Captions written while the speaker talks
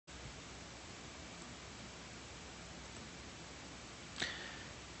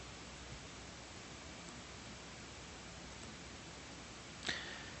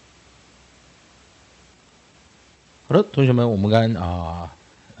好的，同学们，我们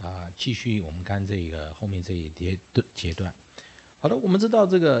刚继续我们刚这个后面这一阶段。好的，我们知道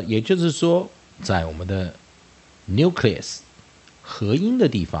这个，也就是说，在我们的 nucleus 合音的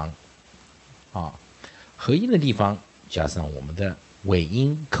地方合音的地方加上我们的尾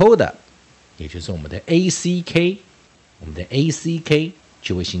音 coda， 也就是我们的 ack， 我们的 ack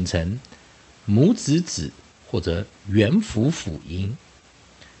就会形成母子子或者元辅辅音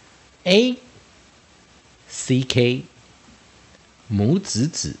ack 母子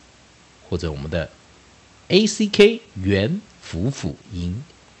子或者我们的 ack 元辅辅音。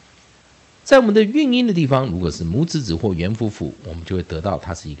在我们的韵音的地方，如果是母子子或元辅辅，我们就会得到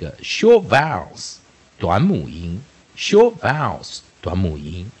它是一个 short vowels 短母音 short vowels 短母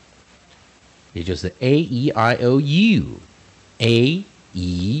音，也就是 a e i o u a e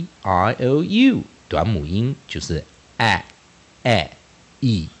i o u 短母音就是 a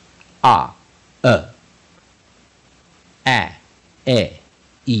e r a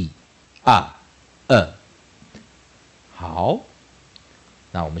e r。好，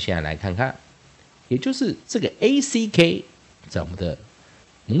那我们现在来看看，也就是这个 ack 在我们的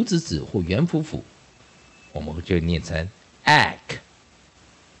母子子或元辅辅，我们就念成 ack，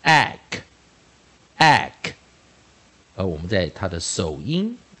 而我们在它的首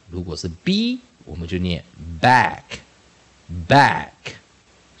音，如果是 b， 我们就念 back，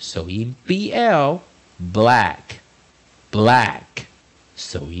 首音 bl black，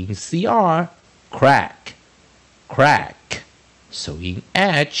 首音 cr kræk， 首音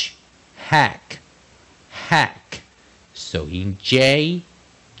h hack， 首音 j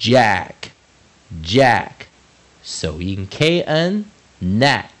jack， 首音 kn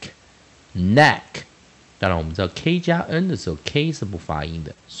knack。当然我们知道 k 加 n 的时候 k 是不发音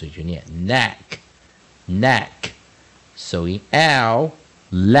的，所以就念 knack。首音 l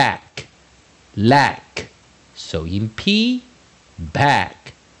lack， 首音 p back，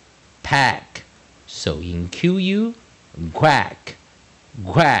 首音 qu quack。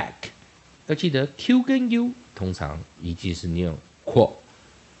要记得 q 跟 u 通常一句是念 quack，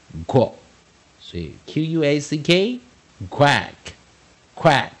 所以 quack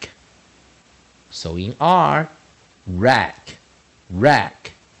quack。首音 r rack，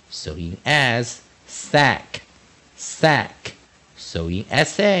 首音 s sack， 首音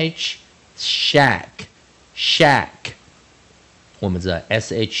sh shack。我们知道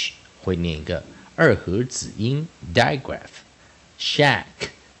sh 会念一个二合子音 digraph shack。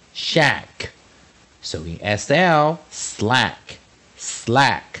首音 sl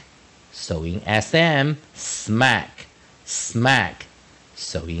slæk， 首音 sm smæk，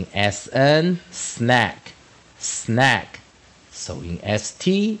 首音 sn snæk， 首音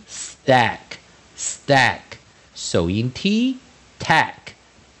st stæk， 首音 t tack，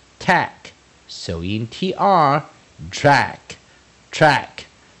 首音 tr træk，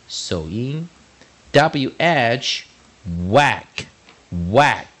 首音 wh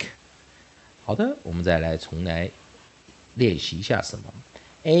whack。 好的，我们再来重来练习一下什么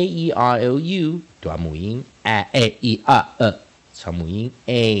a e r o u 短母音 a e r 长母音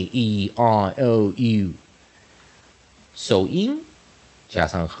a e r o u， 首音加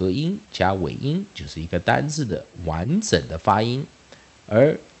上合音加尾音就是一个单字的完整的发音，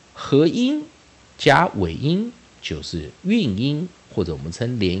而合音加尾音就是韵音，或者我们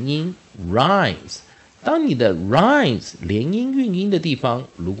称连音 rhymes。 当你的 rhymes 连音韵音的地方，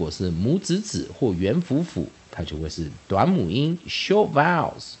如果是母子子或元辅辅，它就会是短母音 short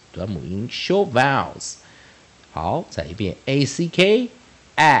vowels， 短母音 short vowels。 好，再一遍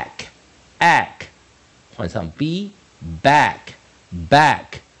ack ack， 换上 b back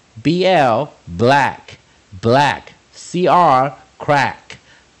bl black cr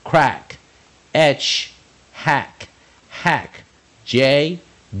kræk h hack j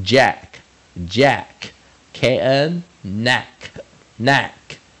jack kn knack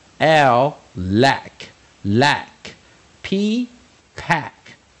l lack p pack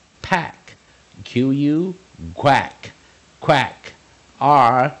qu quack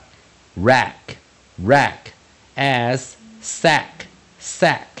r rack s sack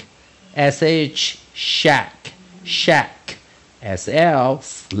sh shack sl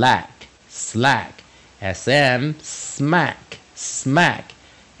slæk sm smæk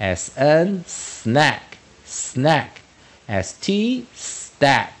sn snæk st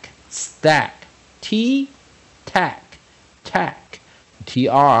stack t tack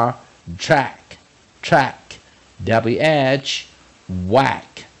tr track wh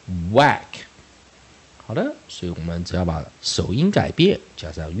whack。 好的，所以我们只要把首音改变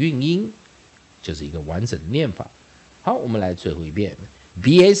加上韵音，就是一个完整的念法。好，我们来最后一遍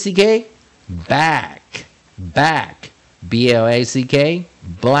back back, b-l-a-c-k,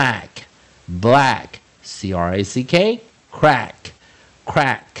 blæk, blæk, c-r-a-c-k, kræk,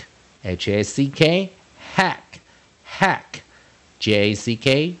 kræk, h-a-c-k, hack, hack,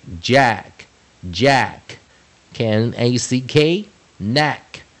 j-a-c-k, jack, jack, k-n-a-c-k,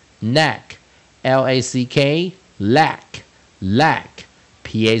 knack, knack, l-a-c-k, lack, lack,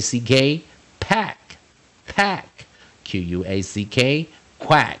 p-a-c-k, pack, pack, q-u-a-c-k,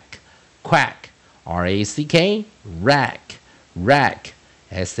 quack, quack, r-a-c-k, rack, rack,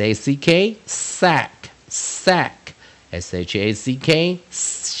 s-a-c-k, sack, sack, s-h-a-c-k,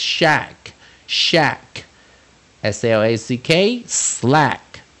 shack, shack, s-l-a-c-k,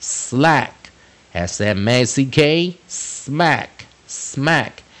 slack, slack, s-m-a-c-k, smæk,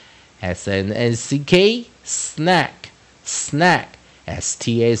 smack, s-n-a-c-k, snack, snack,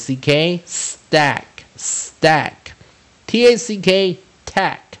 s-t-a-c-k, stack, stack, t-a-c-k,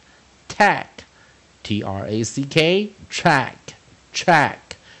 tack, tack, t-r-a-c-k, track, track,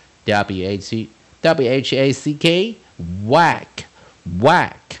 w-h-a-c-k, whack,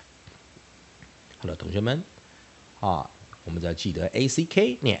 whack。 好了，同学们我们只要记得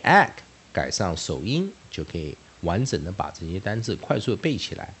a-c-k 念 ack， 改上首音，就可以完整的把这些单字快速的背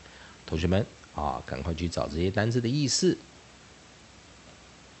起来。同学们赶快去找这些单字的意思。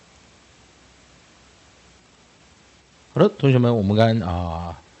好的，同学们，我们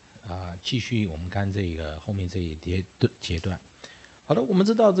刚继续我们刚这个后面这一阶段。好的，我们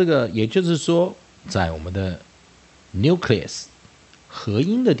知道这个，也就是说，在我们的 nucleus 合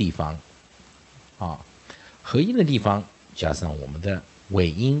音的地方合音的地方加上我们的尾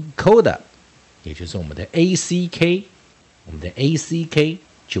音 coda， 也就是我们的 ack， 我们的 ack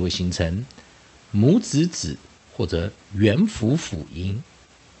就会形成母子子或者元辅辅音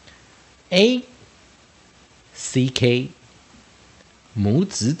ack 母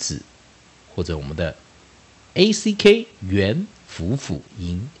子子或者我们的 ack 元辅辅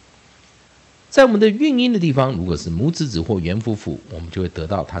音。在我们的韵音的地方，如果是母子子或元辅辅，我们就会得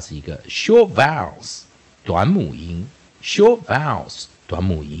到它是一个 short vowels 短母音 short vowels 短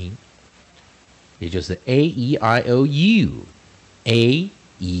母音，也就是 a e i o u a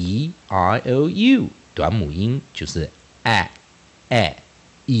e i o u 短母音就是 a e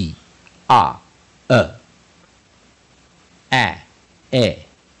r e a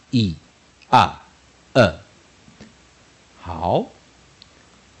e r e。 好，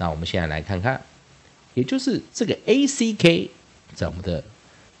那我们现在来看看，也就是这个 ack 在我们的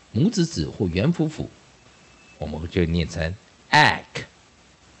母子子或元辅辅，我们就念成 ack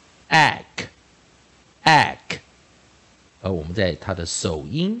ack ack， 而我们在它的首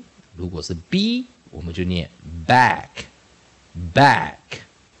音如果是 b， 我们就念 back back，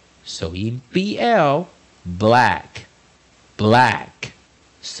 首音 bl black black，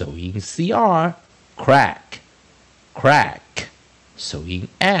 首音 cr crack crack， 首音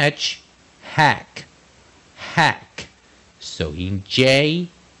h hack hack， 首音 j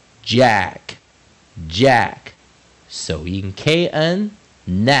jack jack， 首音 kn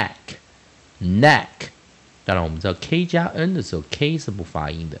knack knack。 当然我们知道 k 加 n 的时候 k 是不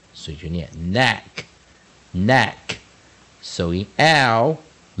发音的，所以就念 knack knack， 首音 l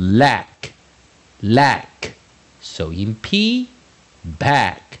lack lack， 首音 p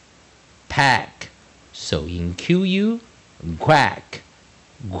back pack， 首音 qu quack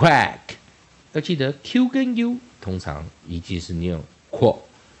quack。 要记得 q 跟 u 通常一定是念 quack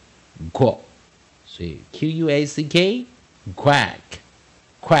quack， 所以 quack quack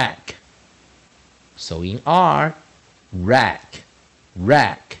quack， 首音 r rack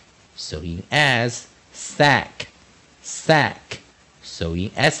rack， 首音 s sack sack， 首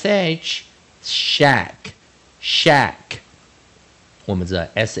音 sh shack shack。 我们知道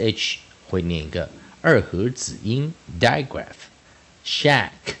sh 会念一个二合子音 digraph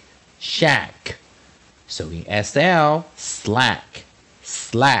shack shack， 首音 sl slack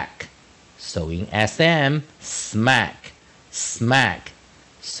slack， 首音 sm smack smack，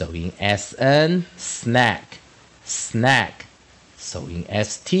 首音 sn snack snack， 首音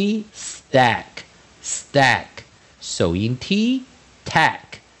st stack stack， 首音 t tack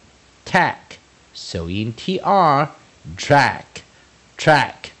tack， 首音 tr track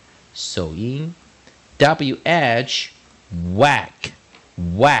track， 首音 wh whack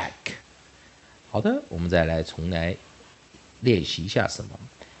whack。 好的，我们再来重来练习一下什么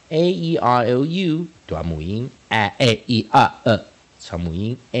a e r o u 短母音 a e r e， 长母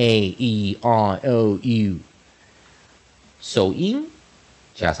音 a e r o u， 首音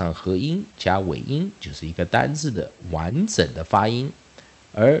加上合音加尾音就是一个单字的完整的发音，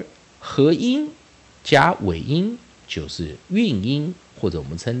而合音加尾音就是韵音，或者我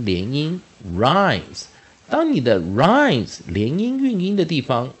们称连音 rhymes，当你的 rhymes 连音韵音的地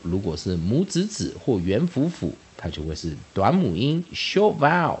方，如果是母指指或元辅辅，它就会是短母音 short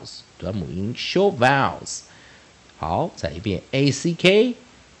vowels， 短母音 short vowels。好，再一遍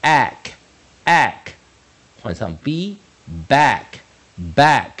ack ack， 换上 b back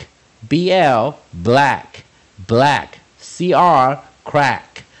back bl black black cr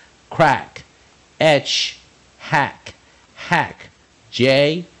crack crack h hack hack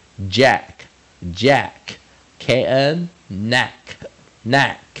j jack jack kn knack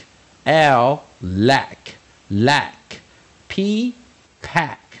knack l lack lack p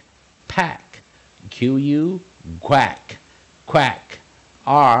pack pack q quack quack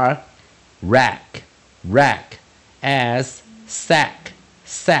r rack rack s sack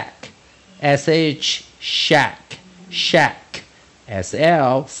sack sh shack shack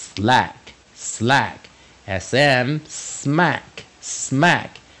sl slack slack sm smack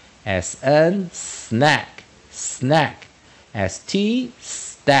smack sn snack snack st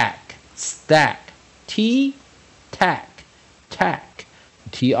stack stack t tack tack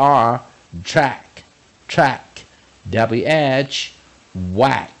tr track track wh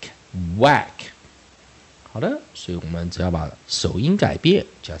whack whack。 好的，所以我们只要把首音改变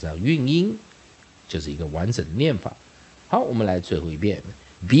加上韵音，就是一个完整的念法。好，我们来最后一遍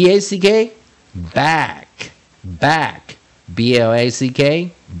back back back black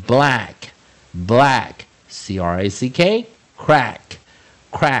black black crack crack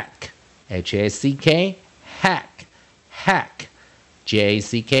crack hack hack hack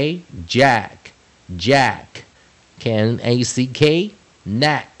jack jack jack knack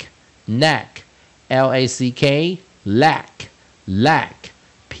knack knack lack lack lack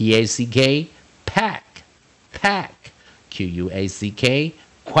pack pack pack quack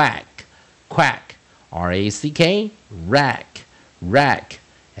quack quack rack rack rack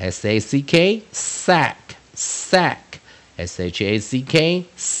sack sack sack shack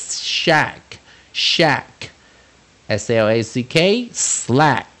shack shack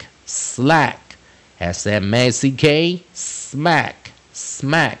slack slack slack smack smack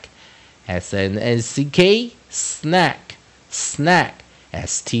smack snck snack snack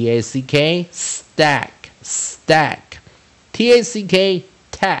stack stack stack tack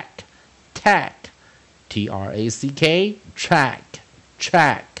tack tack track track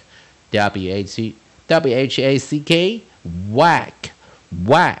track whack whack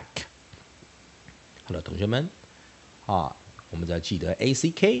whack。 好了，同学们啊，我们只要记得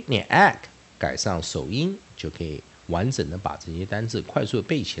ack 念 ack， 改上首音，就可以完整的把这些单字快速的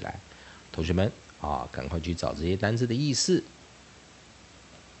背起来。同学们啊，赶快去找这些单字的意思。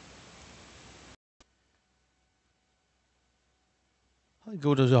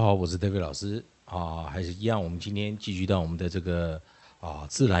各位同学好，我是 David 老师啊，还是一样，我们今天继续到我们的这个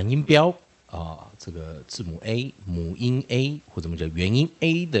自然音标这个字母 A 母音 A 或者我们叫元音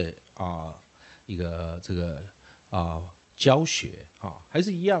A 的一个这个教学还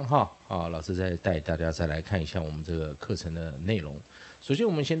是一样老师再带大家再来看一下我们这个课程的内容。首先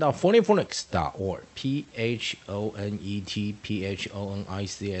我们先到 phonetphonics.org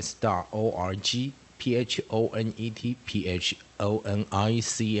phonetphonics.org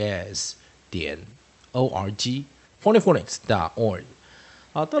phonetphonics.org phonetphonics.org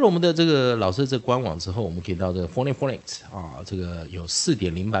到了我们的这个老师这个官网之后，我们可以到这个 Phonetphonics 这个有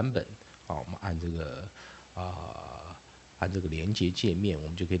 4.0 版本我们按这个按这个连接界面，我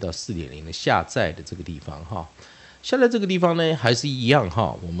们就可以到 4.0 的下载的这个地方下载这个地方呢还是一样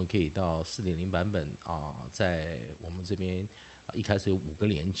我们可以到 4.0 版本在我们这边一开始有5个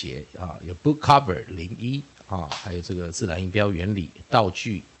连接有 book cover 01还有这个自然音标原理道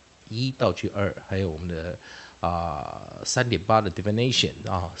具1道具2，还有我们的3.8 的 definition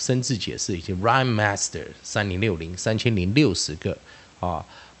生字解释，以及 rhyme master 3060个我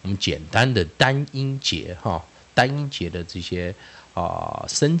们简单的单音节单音节的这些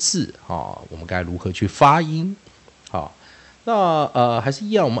生字我们该如何去发音那还是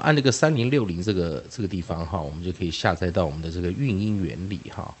一样，我们按这个3060这个地方我们就可以下载到我们的这个韵音原理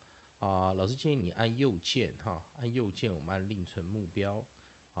老师建议你按右键按右键我们按另存目标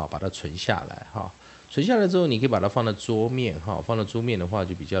把它存下来存下来之后，你可以把它放到桌面放到桌面的话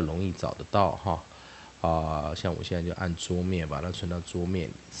就比较容易找得到像我现在就按桌面把它存到桌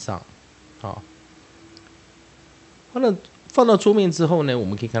面上放到桌面之后呢，我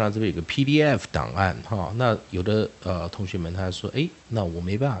们可以看到这边有个 PDF 档案那有的同学们他说那我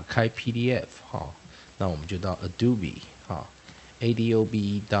没办法开 PDF 那我们就到 Adobe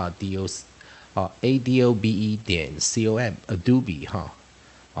adobe.com Adobe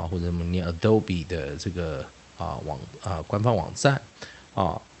或者我们念 Adobe 的这个官方网站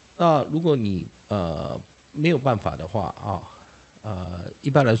那如果你没有办法的话一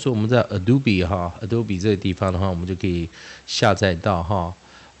般来说我们在 Adobe 这个地方的话，我们就可以下载到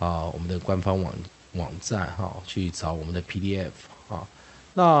我们的官方网站去找我们的 PDF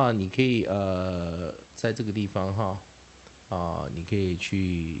那你可以在这个地方你可以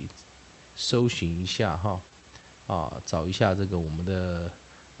去搜寻一下找一下这个我们的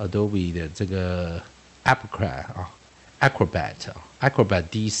Adobe 的这个 Acrobat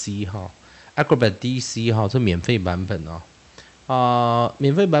DC Acrobat DC 这免费版本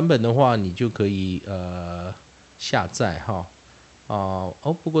免费版本的话，你就可以下载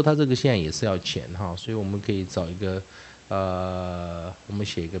不过它这个现在也是要钱所以我们可以找一个我们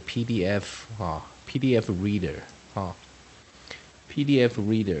写一个 PDF PDF Reader PDF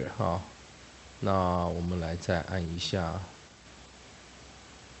Reader 那我们来再按一下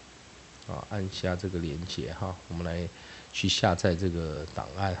按下这个连结我们来去下载这个档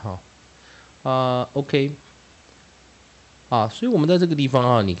案OK 所以我们在这个地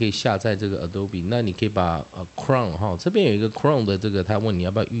方你可以下载这个 Adobe， 那你可以把Chrome 这边有一个 Chrome 的这个，他问你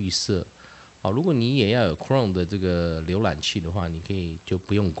要不要预设如果你也要有 Chrome 的这个浏览器的话，你可以就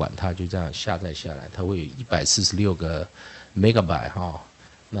不用管它，就这样下载下来，它会有146个 megabyte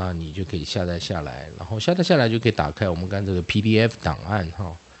那你就可以下载下来，然后下载下来就可以打开我们刚才这个 PDF 档案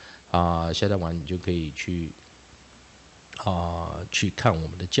下载完你就可以去看我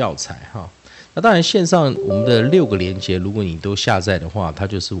们的教材那当然线上我们的6个连结，如果你都下载的话，它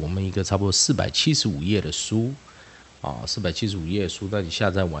就是我们一个差不多475页的书475页的书，那你下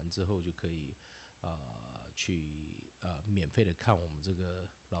载完之后就可以去免费的看我们这个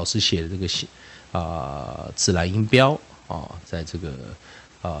老师写的这个自然音标在这个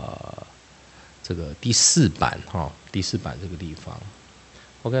第4版第4版这个地方。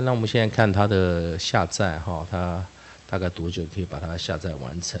OK， 那我们现在看它的下载它大概多久可以把它下载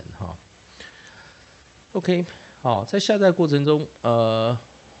完成OK， 好，在下载过程中，我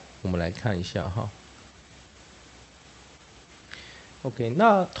们来看一下OK，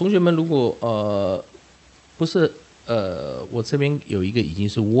 那同学们如果不是我这边有一个已经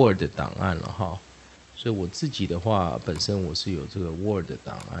是 Word 档案了所以我自己的话，本身我是有这个 Word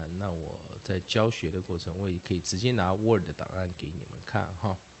档案，那我在教学的过程，我也可以直接拿 Word 档案给你们看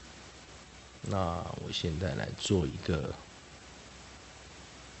那我现在来做一个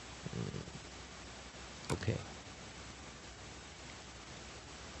OK。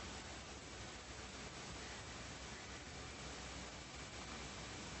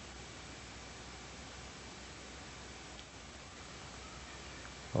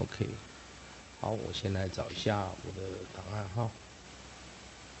OK， 好，我先来找一下我的档案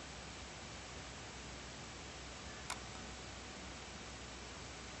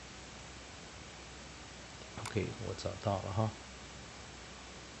OK， 我找到了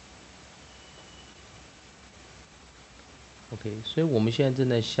OK， 所以我们现在正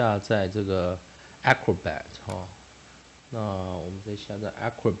在下载这个 Acrobat 那我们在下载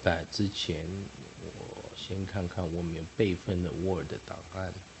Acrobat 之前，我先看看我们有备份的 Word 档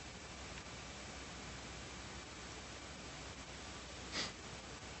案。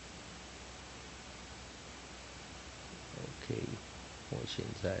OK， 我现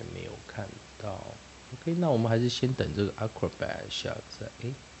在没有看到。OK， 那我们还是先等这个 Acrobat 下载。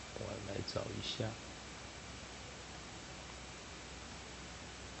我来找一下。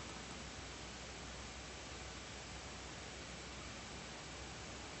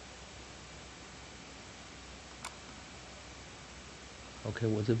OK，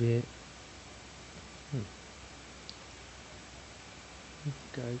 我这边，应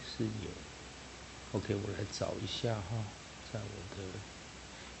该是有。OK， 我来找一下在我的，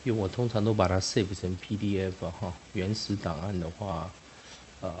因为我通常都把它 save 成 PDF 原始档案的话，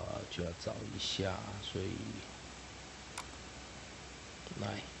就要找一下，所以来。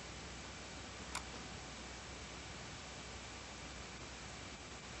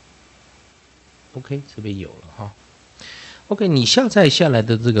OK， 这边有了OK， 你下载下来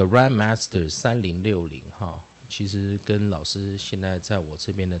的这个 Grandmaster 3060其实跟老师现在在我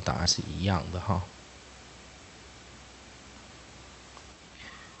这边的答案是一样的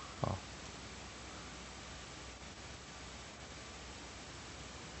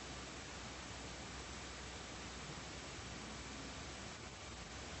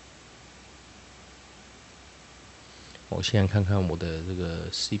我现在看看我的这个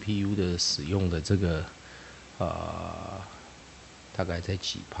CPU 的使用的这个大概在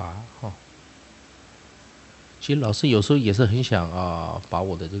几%其实老师有时候也是很想把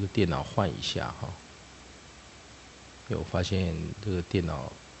我的这个电脑换一下因为我发现这个电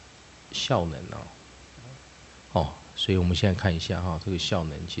脑效能所以我们现在看一下这个效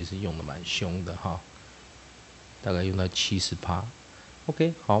能其实用的蛮凶的大概用到70%。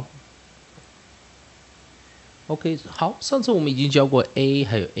OK， 好。OK， 好，上次我们已经教过 A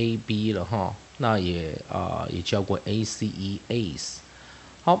还有 AB 了哈，那也教过 ACE。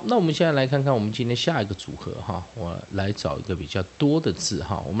好，那我们现在来看看我们今天下一个组合哈，我来找一个比较多的字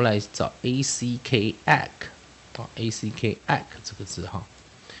哈，我们来找 ACK kræk 啊 ，ACK kræk 这个字哈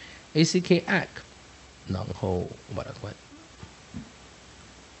 ，ACK kræk， 然后我把它关。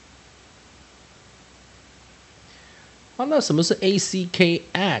好，那什么是 ACK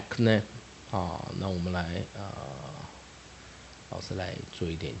kræk 呢？那我们来老师来做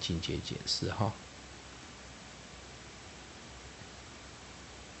一点进阶解释哈。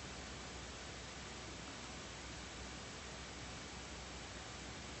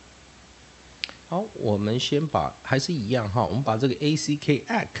好，我们先还是一样哈，我们把这个 ACK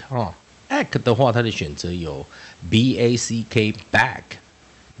kræk 哈 ，kræk 的话，它的选择有 BACK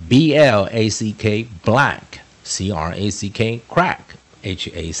back、BLACK black、CRACK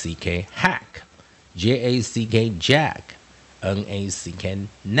crack、HACK hack、JACK jack、NACK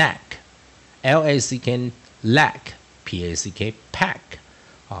nack、LACK lack、PACK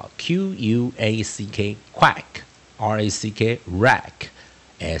pack、QUACK quack、RACK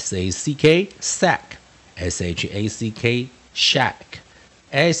rack、SACK sack、SHACK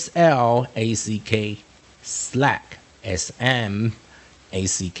shack、SLACK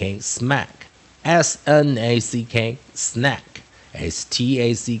slack、SMACK smæk、SNACK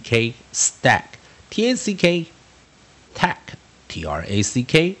snæk、STACK stæk、TACK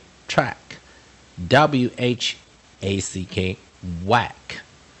tack、TRACK træk、WHACK wechat。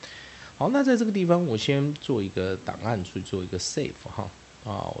好，那在这个地方，我先做一个档案，去做一个 save 哈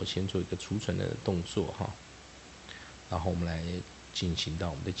我先做一个储存的动作哈，然后我们来进行到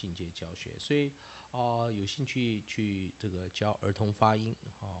我们的进阶教学。所以有兴趣去这个教儿童发音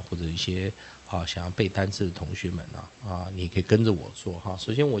或者一些想要背单词的同学们你可以跟着我做哈。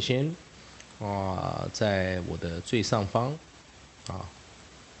首先我先在我的最上方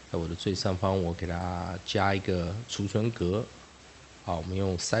在我的最上方，我给它加一个储存格我们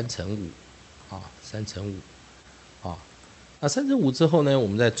用3×53×5那3×5之后呢，我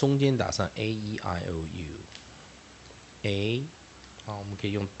们在中间打上 A我们可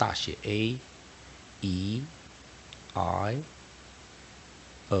以用大写 A E I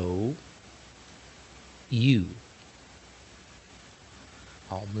O U。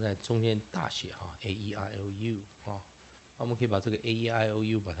好，我们在中间大写A E I O U 那我们可以把这个 A E I O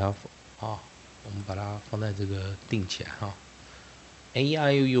U 把它我们把它放在这个定起来A E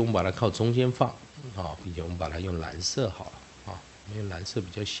I O U 我们把它靠中间放并且我们把它用蓝色好了我们用蓝色比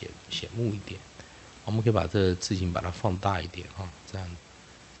较显目一点。我们可以把这个字形把它放大一点这样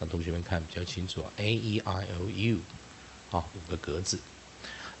让同学们看比较清楚A E I O U 5个格子。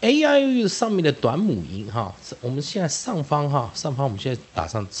A E I O U 上面的短母音我们现在上方我们现在打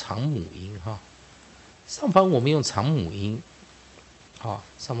上长母音上方我们用长母音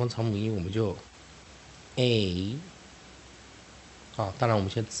上方长母音我们就 A 当然我们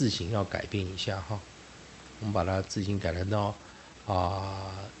现在字形要改变一下我们把它字形改到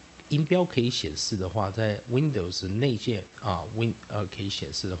音标可以显示的话，在 Windows 内建可以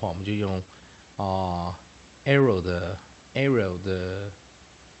显示的话，我们就用Arrow 的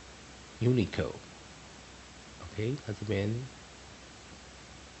Unicode。OK， 它这边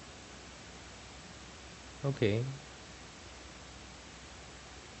OK，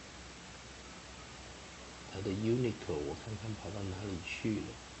 它的 Unicode 我看看跑到哪里去了。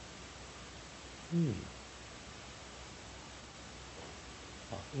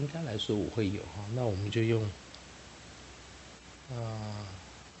应该来说我会有那我们就用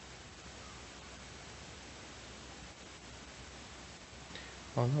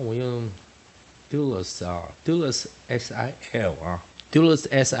那我用 Dulus Dulus SIL Dulus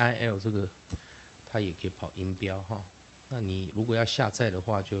SIL 这个它也可以跑音标那你如果要下载的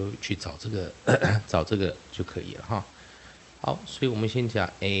话，就去找这个找这个就可以了好，所以我们先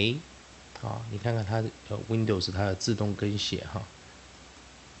讲 A 你看看它Windows 它的自动更写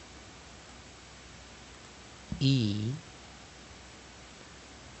E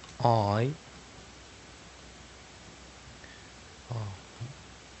I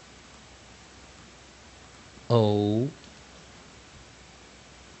O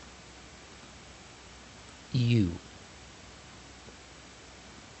U。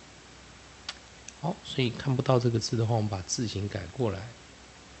 好，所以看不到这个字的话，我们把字形改过来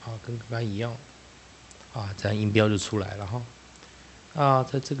跟刚刚一样这样音标就出来了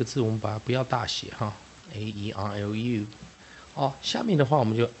在这个字我们把它不要大写A E R L U。 下面的话我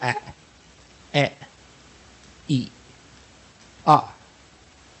们就 E R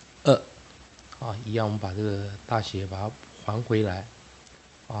啊，一样我们把这个大写把它还回来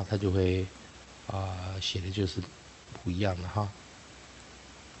啊，它就会写的就是不一样的哈。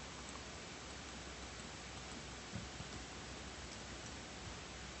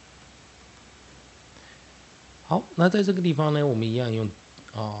好，那在这个地方呢，我们一样用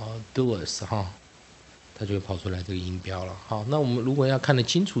doers 哈，它就会跑出来这个音标了。好，那我们如果要看得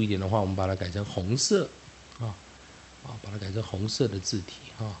清楚一点的话，我们把它改成红色把它改成红色的字体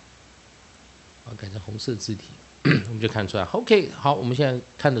改成红色字体，我们就看出来。OK， 好，我们现在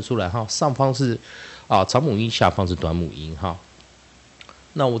看得出来哈，上方是长母音，下方是短母音哈。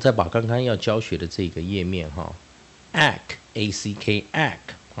那我再把刚刚要教学的这个页面哈 ，ack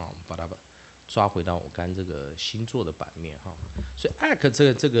我们把它抓回到我刚这个新做的版面哈。所以 ack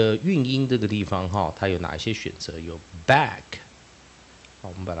这个韵音这个地方哈，它有哪一些选择？有 back， 好，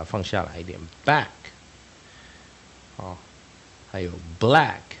我们把它放下来一点 ，back， 还有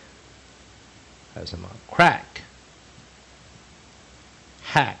blæk， 还有什么 kræk，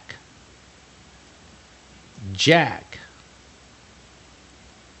 hack， dʒæk，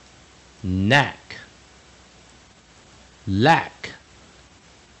 knack， slæk，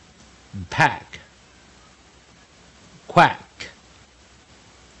 tack， quack，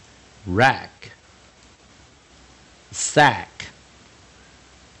 kræk， slæk，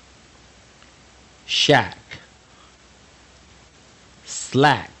 shack，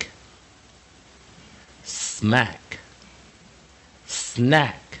 slæk， smæk，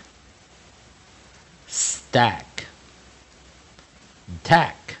 snæk， stæk，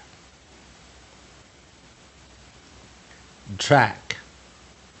 tack， træk，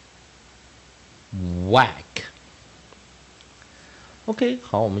 quack。 OK，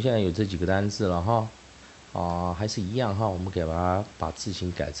 好，我们现在有这几个单字了哈，还是一样哈，我们给它把字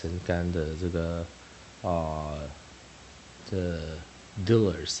形改成刚刚的这个这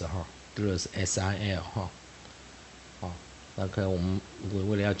doers 哈 ，doers SIL 哈，那可能我们如果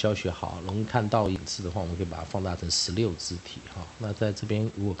为了要教学好，容易看到影字的话，我们可以把它放大成16字体哈。那在这边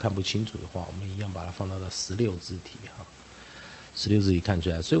如果看不清楚的话，我们一样把它放大到16字体哈，16字体看出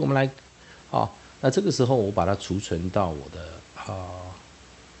来。所以我们来那这个时候我把它储存到我的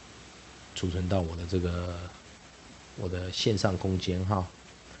这个我的线上空间哈。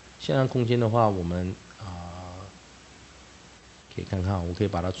线上空间的话，我们可以看看，我可以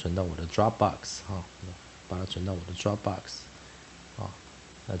把它存到我的 Dropbox 哈，把它存到我的 Dropbox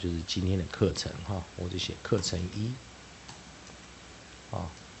那就是今天的课程哈，我就写课程1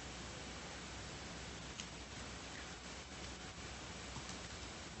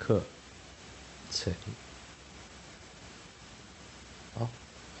课程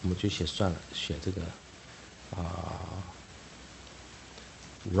我们就写算了，写这个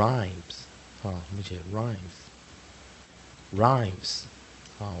rhymes 我们写 rhymes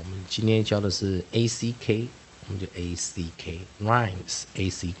我们今天教的是 ACK， 我们就 ACK rhymes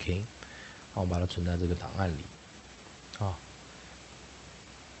ACK， 我把它存在这个档案里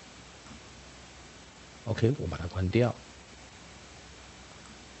OK， 我把它关掉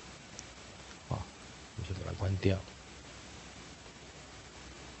我先把它关掉。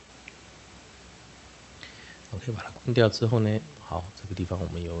OK， 把它关掉之后呢，好，这个地方我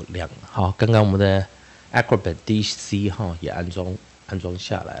们有好，刚刚我们的 Acrobat DC 也安装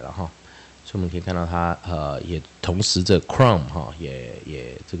下来了哈，所以我们可以看到它也同时这 Chrome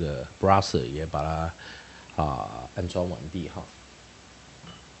也这个 Browser 也把它安装完毕哈。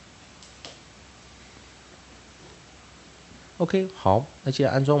OK， 好，那既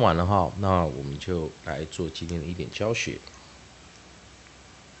然安装完了哈，那我们就来做今天的一点教学。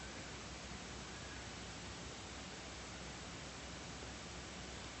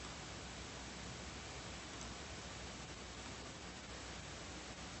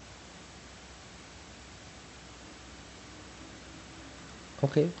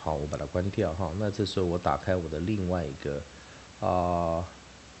OK， 好，我把它关掉哈。那这时候我打开我的另外一个我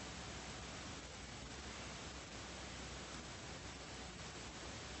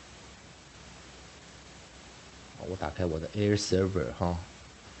打开我的 Air Server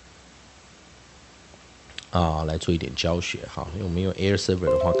来做一点教学哈。因为我们用 Air Server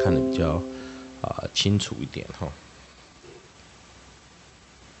的话，看得比较清楚一点哈。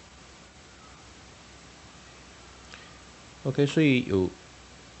OK， 所以有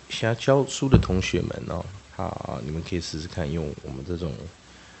想要教书的同学们你们可以试试看用我们这种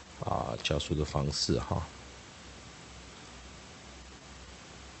教书的方式哈。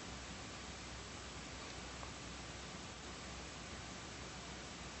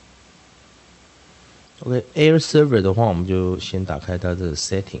OK，Air Server 的话，我们就先打开它的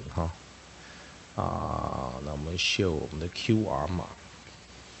setting 那我们秀我们的 QR 码。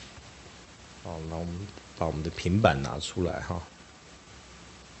好，那我们把我们的平板拿出来哈。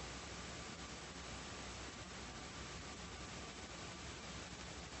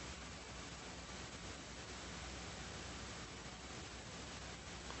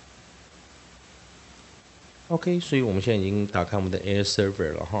OK， 所以我们现在已经打开我们的 Air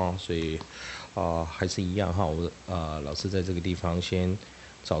Server 了哈，所以还是一样哈，老师在这个地方先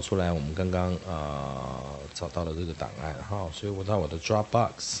找出来我们刚刚找到的这个档案哈，所以我到我的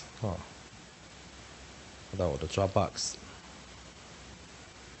Dropbox 哈，我到我的 Dropbox，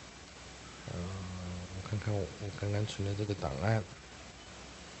 我看看我刚刚存的这个档案。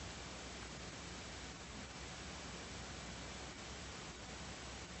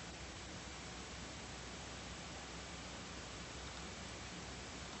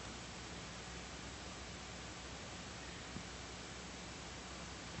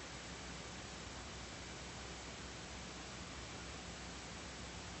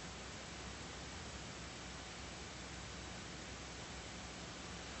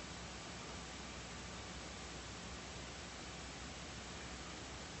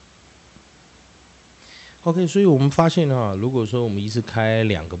OK， 所以我们发现如果说我们一次开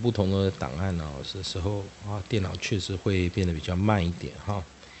2个不同的档案的时候电脑确实会变得比较慢一点哈。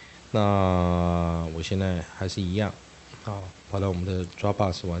那我现在还是一样跑到我们的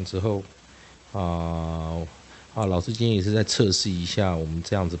Dropbox 完之后老师今天也是在测试一下我们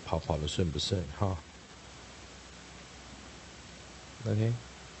这样子跑的顺不顺哈。OK，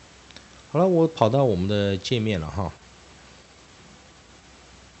 好了，我跑到我们的界面了哈。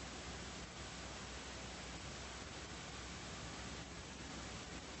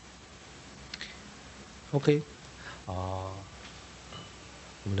OK， 我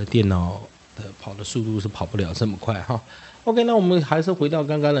们的电脑的跑的速度是跑不了这么快哈。OK， 那我们还是回到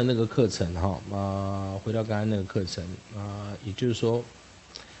刚刚的那个课程哈，回到刚刚那个课程也就是说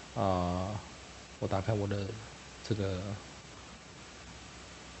我打开我的这个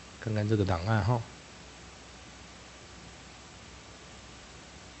刚刚这个档案哈。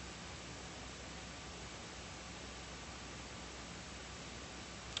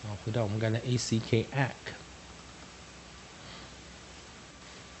回到我们刚才 kræk。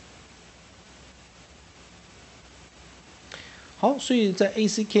好，所以在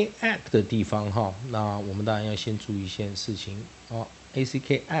kræk 的地方哈，那我们当然要先注意一件事情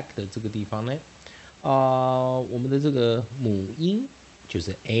kræk 的这个地方呢，我们的这个母音就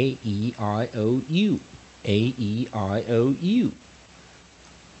是 a e i o u，a e i o u，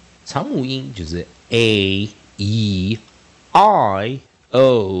 长母音就是 a e i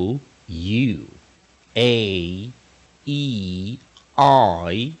o u，a e i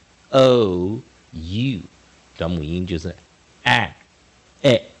o u， 短母音就是a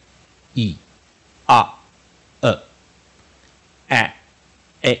e r a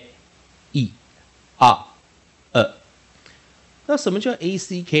e r a。那什么叫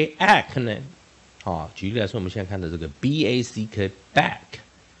kræk 呢？举例来说，我们现在看的这个 bæk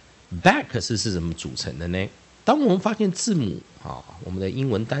back 是怎么组成的呢？当我们发现字母我们的英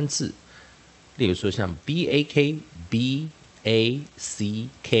文单字，例如说像 bak b-a-c-k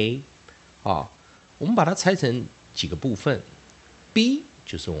我们把它拆成几个部分 ，b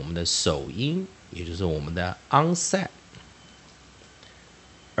就是我们的首音，也就是我们的 onset，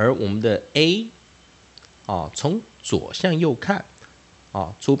 而我们的 a 从左向右看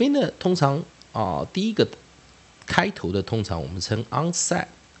左边的通常第一个开头的通常我们称 onset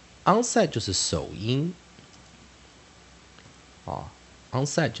就是首音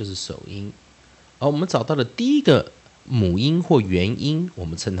onset 就是首音，而我们找到的第一个母音或元音，我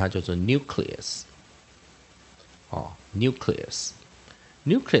们称它叫做 nucleus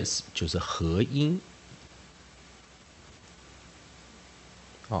nucleus 就是合音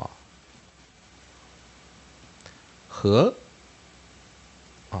合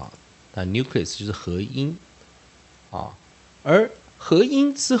那 nucleus 就是合音而合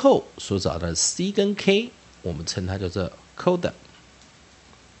音之后所找到的 C 跟 K， 我们称它叫做 coda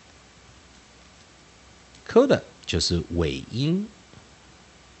就是尾音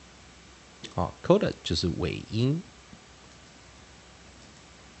coda 就是尾音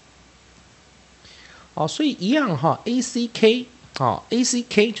所以一样ACK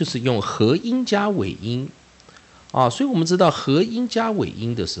就是用合音加尾音所以我们知道合音加尾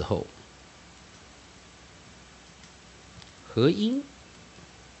音的时候，合音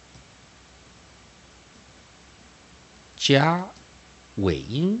加尾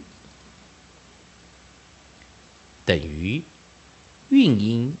音等于韵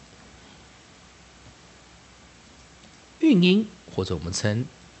音，韵音或者我们称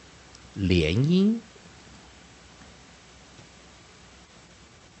连音。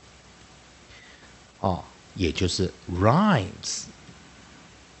也就是 rhymes，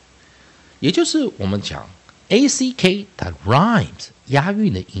 也就是我们讲 ack 它 rhymes 押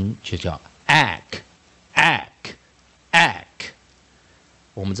韵的音就叫 ack。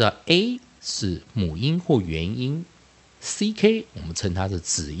我们知道 a 是母音或元音 ，ck 我们称它是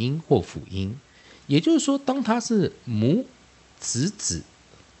子音或辅音，也就是说，当它是母子子，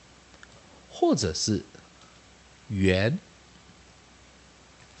或者是元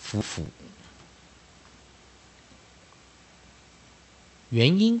辅辅，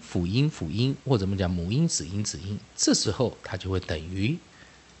元音辅音辅音，或者我们讲母音子音子音，这时候它就会等于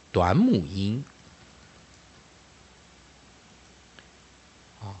短母音。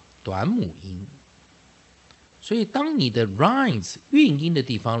短母音，所以当你的 rhymes 韵音的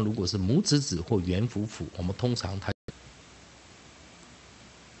地方，如果是母子子或元辅辅，我们通常它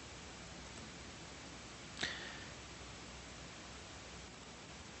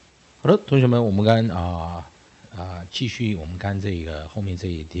好的，同学们，我们刚继续我们刚这个后面这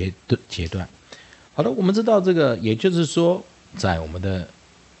一阶段。好的，我们知道这个，也就是说，在我们的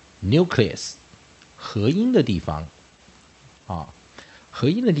nucleus 合音的地方合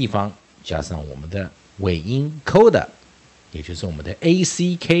音的地方加上我们的尾音 coda， 也就是我们的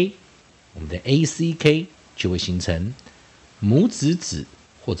ack， 我们的 ack 就会形成母子子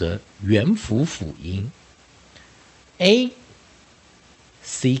或者元辅辅音 ack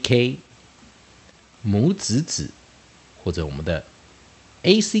母子子或者我们的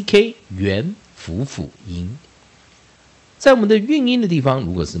ack 元辅辅音。在我们的韵音的地方，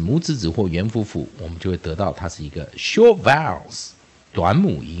如果是母子子或元辅辅，我们就会得到它是一个 short vowels。短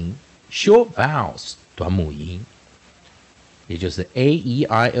母音 short vowels 短母音，也就是 a e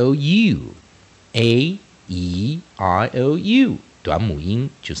i o u a e i o u 短母音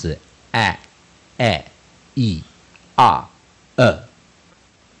就是 a e r e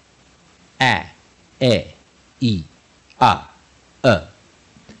a e r e。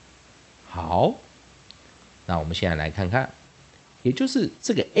 好，那我们现在来看看，也就是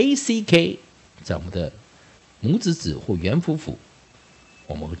这个 ack 在我们的母子子或元辅辅，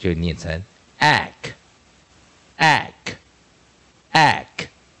我们就念成 ack，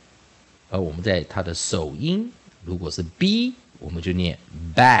 而我们在它的首音，如果是 b， 我们就念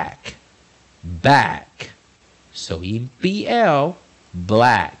back， 首音 bl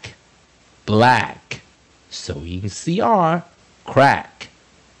black， 首音 cr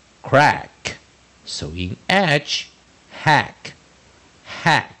crack， 首音 h hack，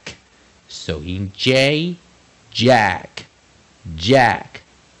 首音 j jack，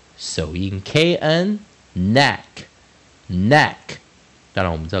 首音 kn knack， 当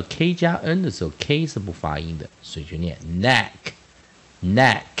然我们知道 k 加 n 的时候 k 是不发音的，所以就念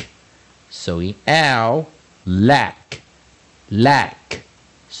knack， 首音 l lack，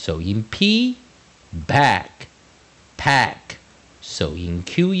 首音 p back， 首音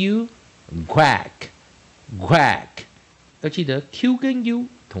qu quack， 要记得 q 跟 u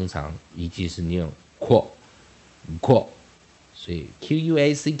通常一句是念 quack， 所以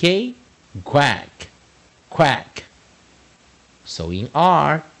quack quack， 首音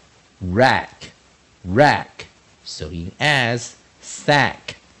r rack， 首音 s sack，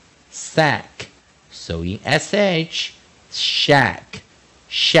 首音 sh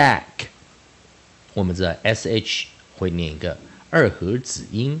shack， 我们知道 sh 会念一个二合子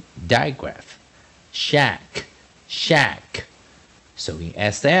音 digraph， shack， 首音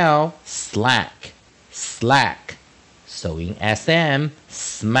sl slack， 首音 sm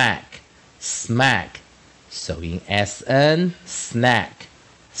smæk， 首音 sn snæk，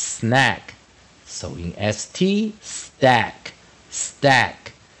 首音 st stæk，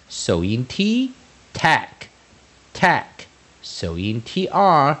 首音 t tack， 首音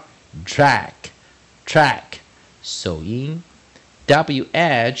tr træk， 首音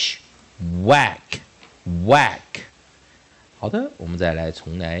wh whack。 好的，我们再来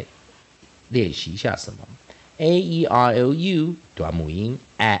重来练习一下什么 a e r o u 短母音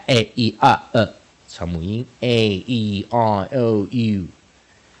a e r e， 长母音 a e r o u，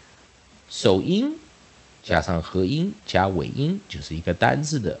 首音加上合音加尾音就是一个单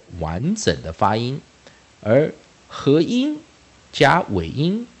字的完整的发音，而合音加尾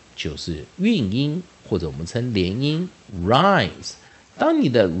音就是韵音，或者我们称连音 rhymes。 当你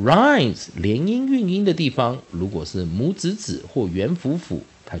的 rhymes 连音韵音的地方，如果是母子子或元辅辅，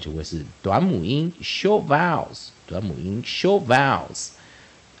它就会是短母音 short vowels， 短母音 short vowels。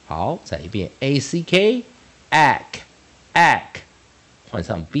 好，再一遍 ack ack， 换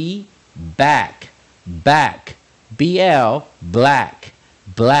上 b back bl black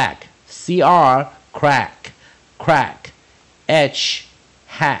cr crack h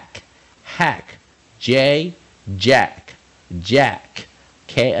hack J jack jack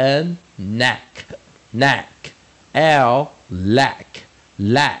KN knack knack L lack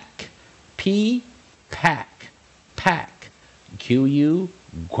lack P pack pack QU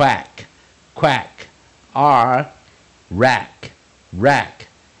quack quack R rack rack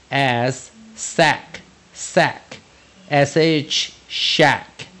S sack sack SH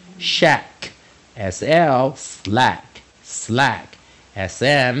shack shack SL slæk slæk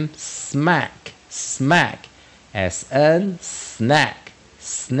SM smæk smack SN snæk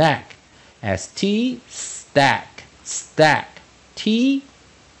snack ST stack stack T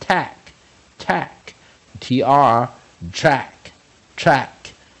tack tack TR track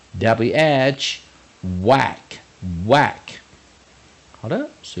track WH whack whack。 好的，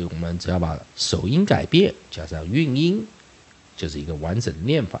所以我们只要把首音改变加上韵音，就是一个完整的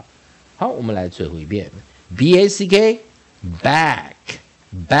念法。好，我们来最后一遍 ，BACK back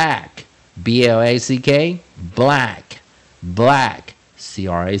back BLACK black black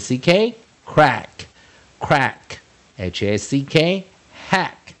CRACK crack crack HACK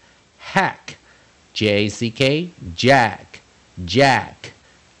hack hack JACK jack jack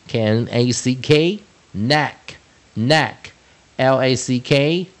KNACK knack knack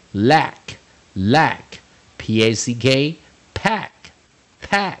LACK lack lack PACK pack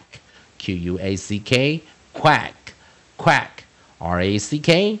pack QUACK quack quack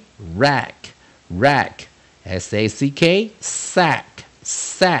RACK rack rack SACK sack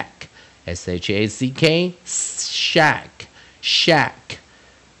sack SHACK shack shack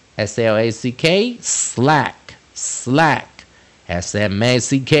SLACK slack slack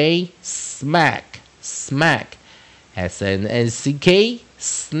SMACK smack smack SNNCK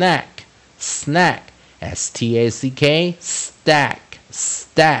snack snack STACK stack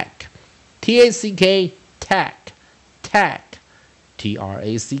stack TACK tack tack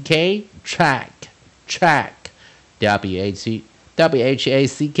TRACK track track WHACK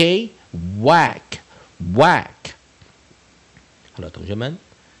whack whack。 好了，同学们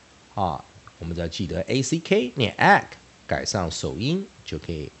啊，我们只要记得 ACK 念 ack， 改上首音，就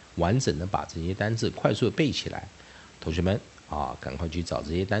可以完整的把这些单字快速的背起来。同学们啊，赶快去找这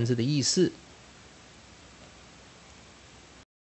些单字的意思，